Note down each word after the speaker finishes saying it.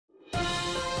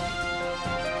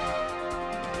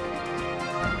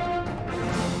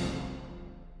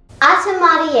Tata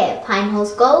Māori e Pinehall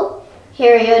School.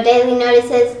 Here are your daily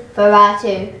notices for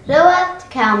Ratu Rua Te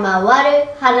Kauma Waru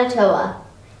Haratua.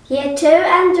 Year 2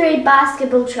 and 3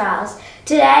 basketball trials,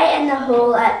 today in the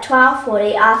hall at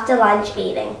 12:40 after lunch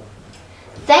eating.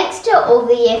 Thanks to all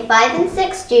the Year 5 and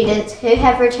 6 students who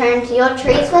have returned your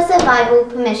Trees for Survival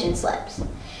permission slips.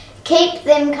 Keep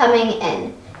them coming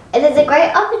in. It is a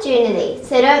great opportunity,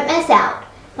 so don't miss out.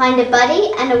 Find a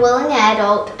buddy and a willing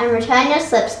adult and return your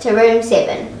slips to room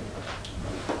 7.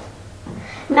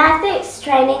 Maths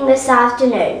training this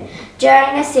afternoon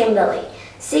during assembly.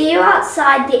 See you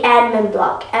outside the admin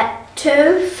block at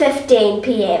 2:15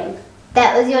 p.m.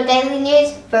 That was your daily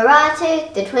news for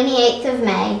Ratu, the 28th of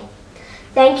May.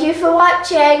 Thank you for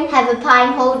watching. Have a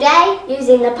Pinehall day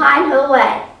using the Pinehall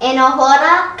way. E no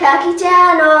hora, ka kite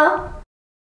anō.